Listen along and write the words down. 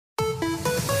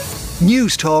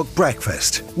News Talk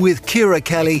Breakfast with Ciara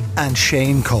Kelly and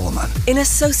Shane Coleman. In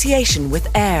association with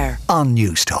AIR On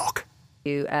News Talk.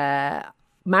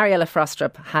 Mariella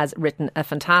Frostrup has written a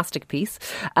fantastic piece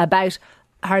about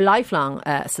her lifelong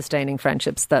sustaining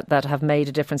friendships that have made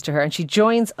a difference to her, and she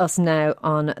joins us now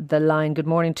on the line. Good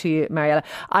morning to you, Mariella.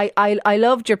 I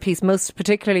loved your piece, most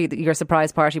particularly your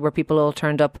surprise party where people all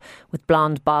turned up with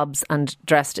blonde bobs and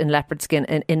dressed in leopard skin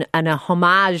in a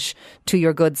homage to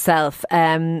your good self.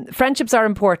 Friendships are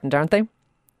important, aren't they?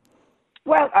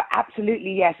 Well,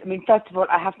 absolutely, yes. I mean, first of all,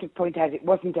 I have to point out it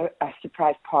wasn't a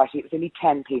surprise party. It was only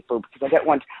 10 people because I don't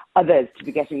want others to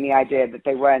be getting the idea that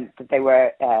they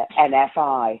were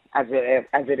NFI as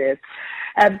it is.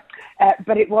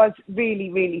 But it was really,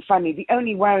 really funny. The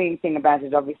only worrying thing about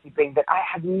it, obviously, being that I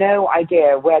have no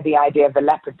idea where the idea of the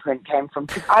leopard print came from.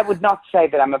 Because I would not say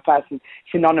that I'm a person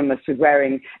synonymous with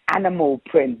wearing animal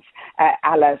prints,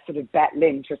 a la sort of Bette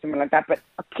Lynch or something like that. But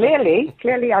clearly,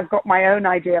 I've got my own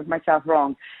idea of myself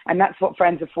wrong. And that's what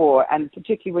friends are for. And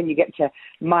particularly when you get to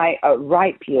my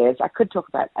ripe years, I could talk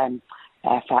about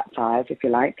air fat fryers, if you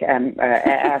like,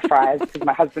 air fryers, because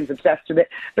my husband's obsessed with it.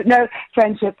 But no,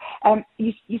 friendship,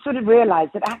 you sort of realise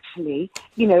that actually,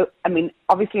 you know, I mean,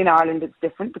 obviously in Ireland it's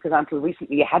different because until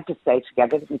recently you had to stay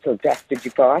together until death did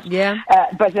you part. Yeah.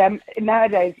 But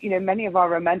nowadays, you know, many of our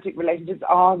romantic relationships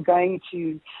are going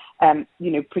to,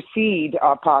 precede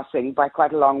our passing by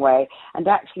quite a long way. And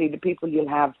actually the people you'll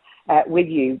have with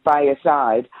you by your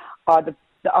side are the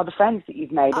friends that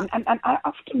you've made, and I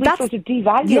often sort of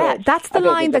devalue it. Yeah, that's the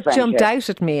line that jumped out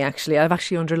at me, actually. I've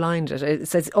actually underlined it. It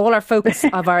says all our focus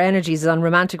of our energies is on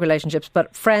romantic relationships,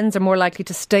 but friends are more likely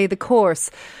to stay the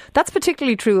course. That's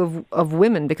particularly true of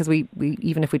women, because we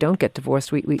even if we don't get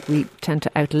divorced, we tend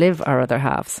to outlive our other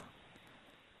halves.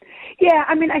 Yeah,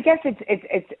 I mean, I guess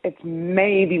it's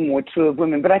maybe more true of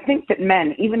women, but I think that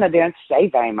men, even though they don't say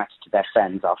very much to their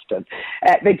friends often,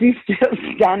 they do still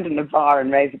stand in a bar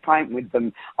and raise a pint with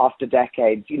them after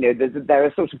decades. You know, they're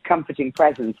a sort of comforting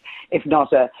presence, if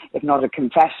not a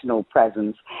confessional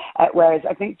presence. Whereas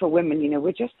I think for women, you know,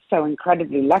 we're just so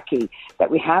incredibly lucky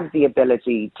that we have the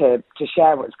ability to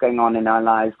share what's going on in our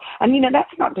lives. And, you know,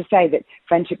 that's not to say that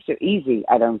friendships are easy,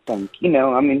 I don't think. You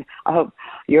know, I mean, I hope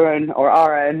your own or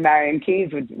our own Marion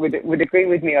Keyes would agree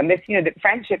with me on this, you know, that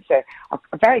friendships are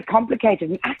very complicated,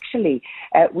 and actually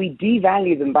we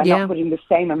devalue them by not putting the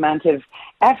same amount of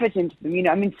effort into them. You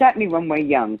know, I mean, certainly when we're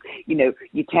young, you know,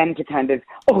 you tend to kind of,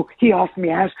 oh, he asked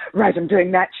me out, right, I'm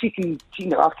doing that, she can, you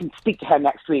know, I can speak to her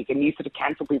next week, and you sort of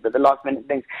cancel people at the last minute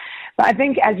things. But I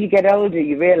think as you get older,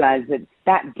 you realise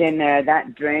that dinner,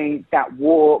 that drink, that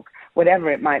walk,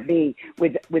 whatever it might be,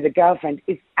 with a girlfriend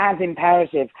is as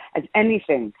imperative as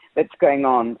anything that's going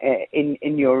on in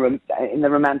the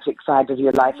romantic side of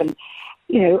your life. And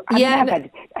you know,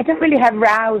 I don't really have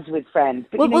rows with friends.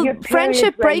 But, well,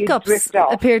 friendship breakups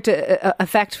appear to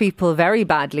affect people very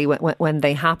badly when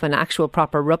they happen. Actual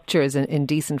proper ruptures in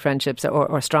decent friendships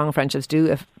or strong friendships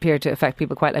do appear to affect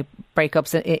people quite like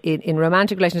breakups in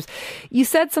romantic relationships. You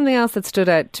said something else that stood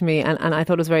out to me and I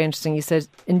thought it was very interesting. You said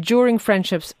enduring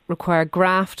friendships require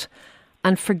graft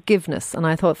and forgiveness. And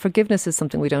I thought forgiveness is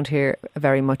something we don't hear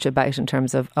very much about in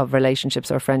terms of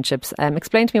relationships or friendships.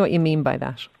 Explain to me what you mean by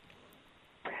that.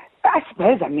 I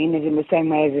suppose I mean it in the same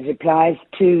way as it applies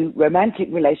to romantic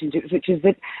relationships, which is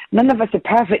that none of us are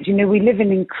perfect. You know, we live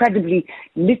in incredibly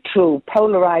literal,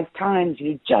 polarized times.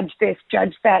 You judge this,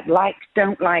 judge that, like,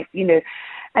 don't like, you know.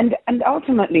 And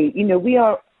ultimately, you know, we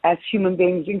are, as human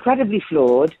beings, incredibly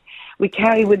flawed. We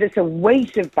carry with us a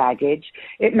weight of baggage.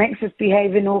 It makes us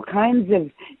behave in all kinds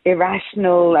of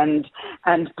irrational and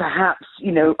perhaps,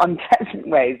 you know, unpleasant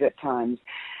ways at times.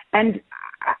 And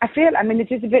I feel, I mean,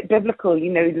 it is a bit biblical,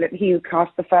 you know, that he who cast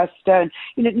the first stone.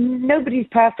 You know, nobody's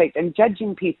perfect, and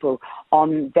judging people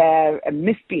on their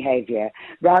misbehavior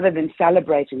rather than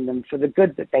celebrating them for the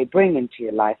good that they bring into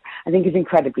your life, I think is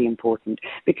incredibly important,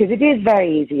 because it is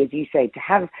very easy, as you say, to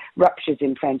have ruptures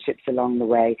in friendships along the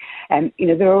way. And, you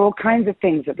know, there are all kinds of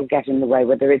things that will get in the way,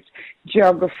 whether it's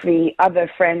geography, other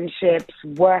friendships,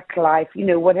 work life, you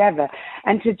know, whatever.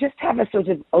 And to just have a sort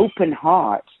of open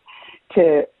heart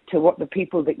to what the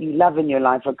people that you love in your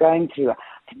life are going through,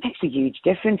 it makes a huge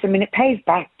difference. I mean, it pays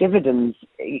back dividends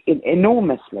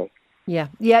enormously. No,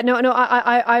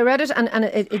 I read it and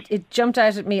it jumped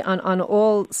out at me on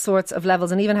all sorts of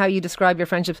levels, and even how you describe your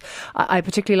friendships. I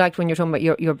particularly liked when you're talking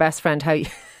about your best friend,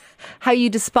 how you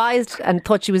despised and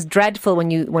thought she was dreadful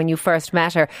when you first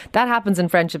met her. That happens in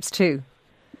friendships too.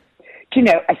 you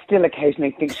know, I still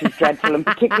occasionally think she's dreadful, and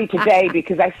particularly today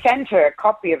because I sent her a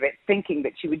copy of it thinking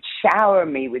that she would shower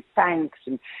me with thanks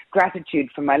and gratitude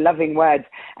for my loving words.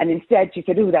 And instead she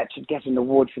said, "Oh, that should get an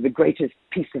award for the greatest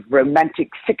piece of romantic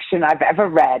fiction I've ever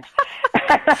read."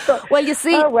 Thought, well, you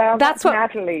see, that's what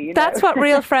Natalie. You that's know? what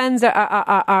real friends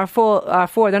are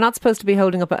for. They're not supposed to be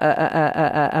holding up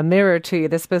a mirror to you.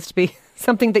 They're supposed to be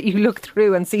something that you look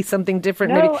through and see something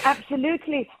different. No, maybe.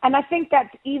 Absolutely. And I think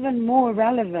that's even more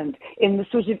relevant in the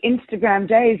sort of Instagram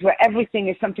days where everything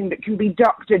is something that can be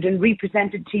doctored and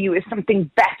represented to you as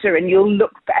something better, and you'll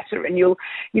look better and you'll,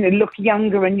 you know, look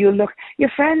younger, and your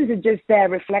friends are just there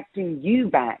reflecting you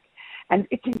back. And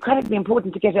it's incredibly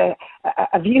important to get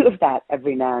a view of that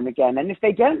every now and again. And if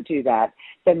they don't do that,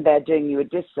 then they're doing you a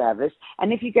disservice.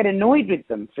 And if you get annoyed with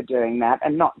them for doing that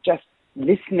and not just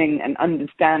listening and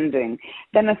understanding,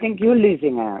 then I think you're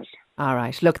losing out. All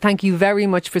right. Look, thank you very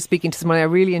much for speaking to someone. I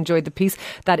really enjoyed the piece.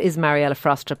 That is Mariella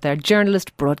Frostrup there,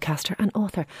 journalist, broadcaster and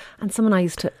author. And someone I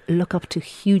used to look up to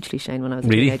hugely, Shane, when I was a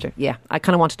teenager. Yeah, I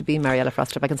kind of wanted to be Mariella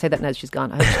Frostrup. I can say that now she's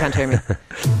gone. I hope she can't hear me.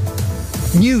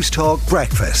 News Talk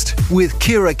Breakfast with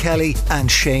Ciara Kelly and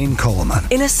Shane Coleman.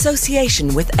 In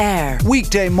association with AIR.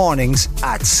 Weekday mornings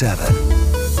at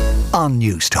 7 on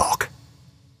News Talk.